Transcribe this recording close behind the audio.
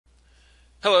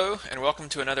Hello, and welcome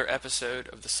to another episode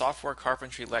of the Software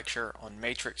Carpentry lecture on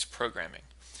matrix programming.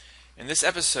 In this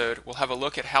episode, we'll have a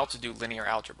look at how to do linear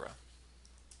algebra.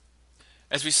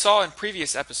 As we saw in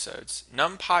previous episodes,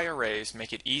 NumPy arrays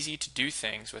make it easy to do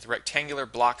things with rectangular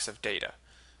blocks of data,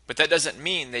 but that doesn't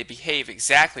mean they behave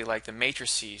exactly like the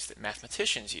matrices that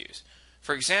mathematicians use.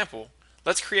 For example,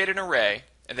 let's create an array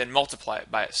and then multiply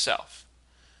it by itself.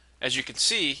 As you can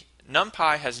see,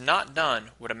 NumPy has not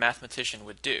done what a mathematician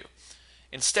would do.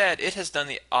 Instead, it has done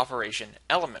the operation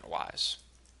element-wise.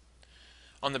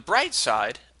 On the bright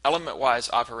side, element-wise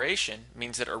operation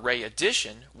means that array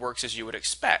addition works as you would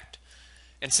expect.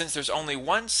 And since there's only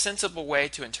one sensible way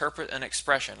to interpret an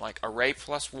expression like array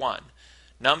plus 1,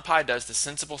 NumPy does the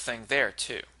sensible thing there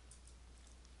too.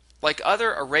 Like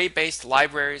other array-based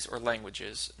libraries or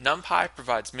languages, NumPy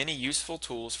provides many useful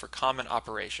tools for common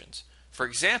operations. For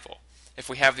example, if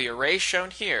we have the array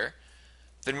shown here,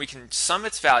 then we can sum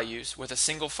its values with a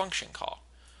single function call.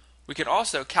 We can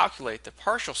also calculate the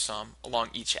partial sum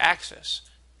along each axis,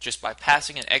 just by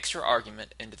passing an extra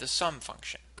argument into the sum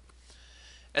function.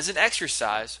 As an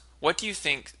exercise, what do you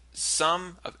think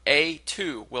sum of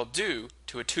A2 will do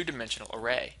to a two-dimensional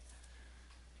array?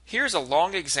 Here's a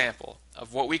long example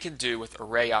of what we can do with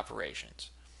array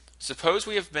operations. Suppose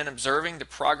we have been observing the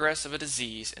progress of a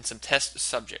disease in some test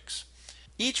subjects.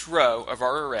 Each row of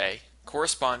our array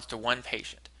corresponds to one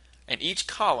patient, and each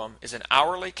column is an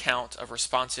hourly count of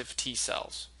responsive T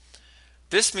cells.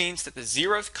 This means that the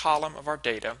 0th column of our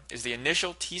data is the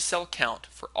initial T cell count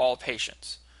for all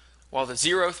patients, while the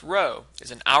 0th row is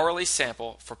an hourly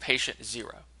sample for patient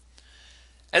 0.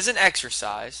 As an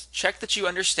exercise, check that you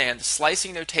understand the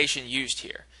slicing notation used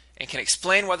here, and can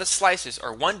explain why the slices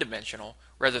are one-dimensional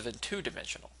rather than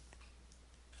two-dimensional.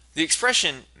 The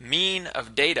expression mean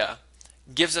of data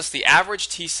gives us the average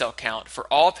T cell count for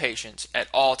all patients at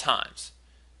all times.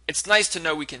 It's nice to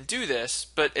know we can do this,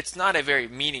 but it's not a very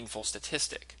meaningful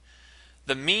statistic.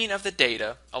 The mean of the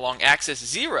data along axis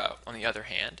 0, on the other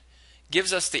hand,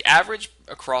 gives us the average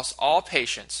across all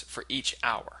patients for each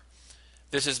hour.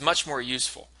 This is much more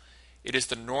useful. It is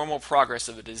the normal progress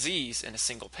of a disease in a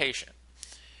single patient.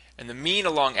 And the mean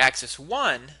along axis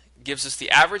 1 gives us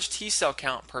the average T cell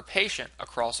count per patient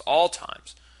across all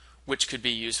times, which could be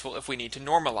useful if we need to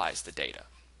normalize the data.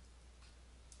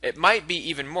 It might be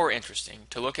even more interesting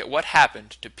to look at what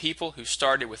happened to people who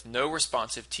started with no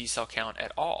responsive T cell count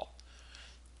at all.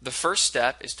 The first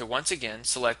step is to once again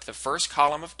select the first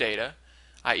column of data,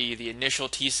 i.e. the initial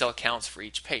T cell counts for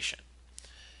each patient.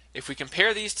 If we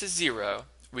compare these to 0,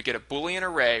 we get a Boolean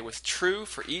array with true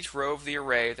for each row of the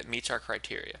array that meets our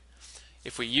criteria.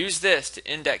 If we use this to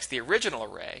index the original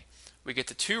array, we get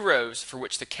the two rows for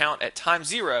which the count at time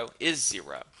 0 is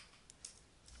 0.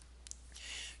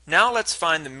 Now let's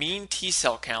find the mean T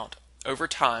cell count over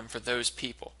time for those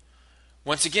people.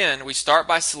 Once again, we start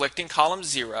by selecting column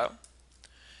 0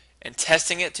 and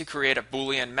testing it to create a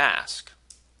Boolean mask.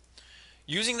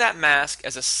 Using that mask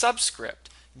as a subscript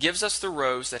gives us the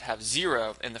rows that have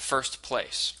 0 in the first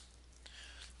place.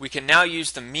 We can now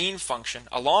use the mean function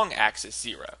along axis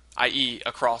 0, i.e.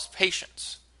 across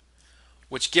patients,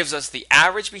 which gives us the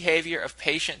average behavior of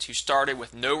patients who started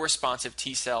with no responsive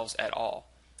T cells at all.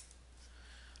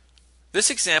 This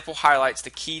example highlights the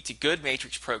key to good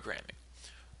matrix programming.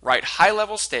 Write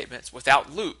high-level statements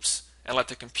without loops and let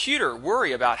the computer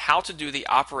worry about how to do the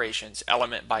operations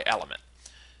element by element.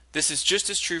 This is just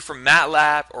as true for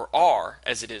MATLAB or R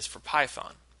as it is for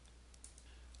Python.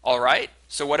 Alright,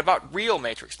 so what about real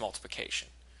matrix multiplication?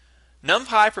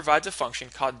 NumPy provides a function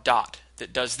called dot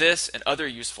that does this and other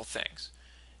useful things.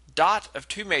 Dot of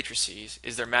two matrices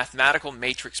is their mathematical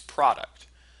matrix product.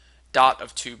 Dot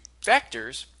of two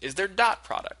vectors is their dot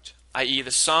product, i.e.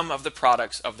 the sum of the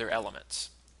products of their elements.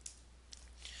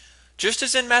 Just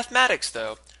as in mathematics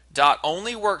though, dot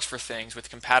only works for things with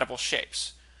compatible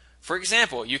shapes. For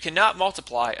example, you cannot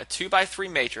multiply a 2x3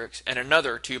 matrix and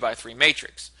another 2x3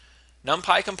 matrix.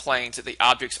 NumPy complains that the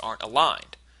objects aren't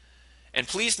aligned. And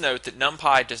please note that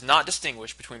NumPy does not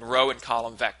distinguish between row and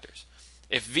column vectors.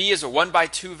 If V is a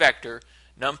 1x2 vector,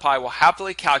 NumPy will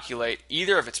happily calculate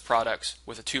either of its products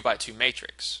with a 2x2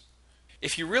 matrix.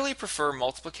 If you really prefer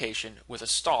multiplication with a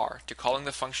star to calling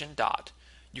the function dot,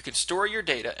 you can store your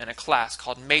data in a class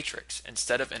called matrix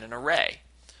instead of in an array.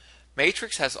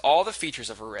 Matrix has all the features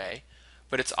of array,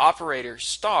 but its operator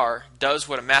star does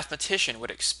what a mathematician would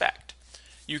expect.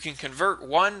 You can convert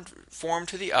one form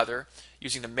to the other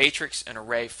using the matrix and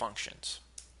array functions.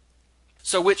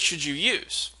 So which should you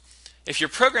use? If your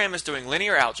program is doing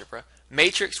linear algebra,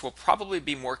 matrix will probably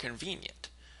be more convenient,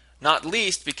 not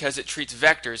least because it treats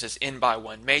vectors as n by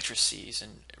 1 matrices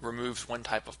and removes one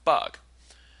type of bug.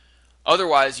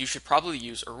 Otherwise, you should probably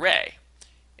use array.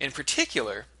 In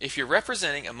particular, if you're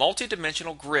representing a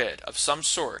multidimensional grid of some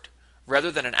sort,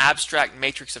 rather than an abstract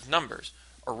matrix of numbers,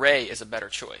 array is a better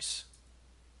choice.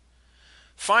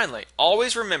 Finally,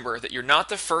 always remember that you're not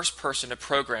the first person to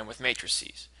program with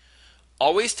matrices.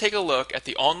 Always take a look at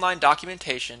the online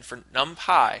documentation for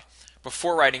NumPy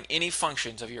before writing any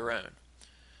functions of your own.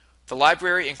 The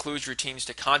library includes routines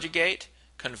to conjugate,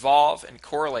 convolve, and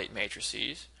correlate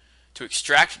matrices, to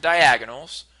extract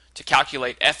diagonals, to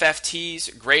calculate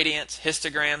FFTs, gradients,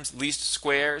 histograms, least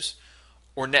squares,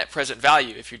 or net present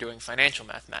value if you're doing financial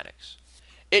mathematics.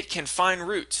 It can find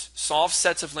roots, solve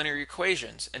sets of linear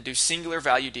equations, and do singular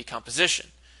value decomposition.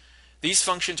 These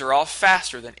functions are all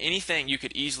faster than anything you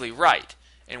could easily write,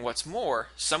 and what's more,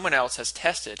 someone else has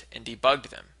tested and debugged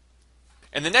them.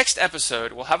 In the next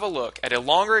episode, we'll have a look at a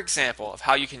longer example of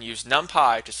how you can use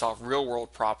NumPy to solve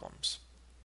real-world problems.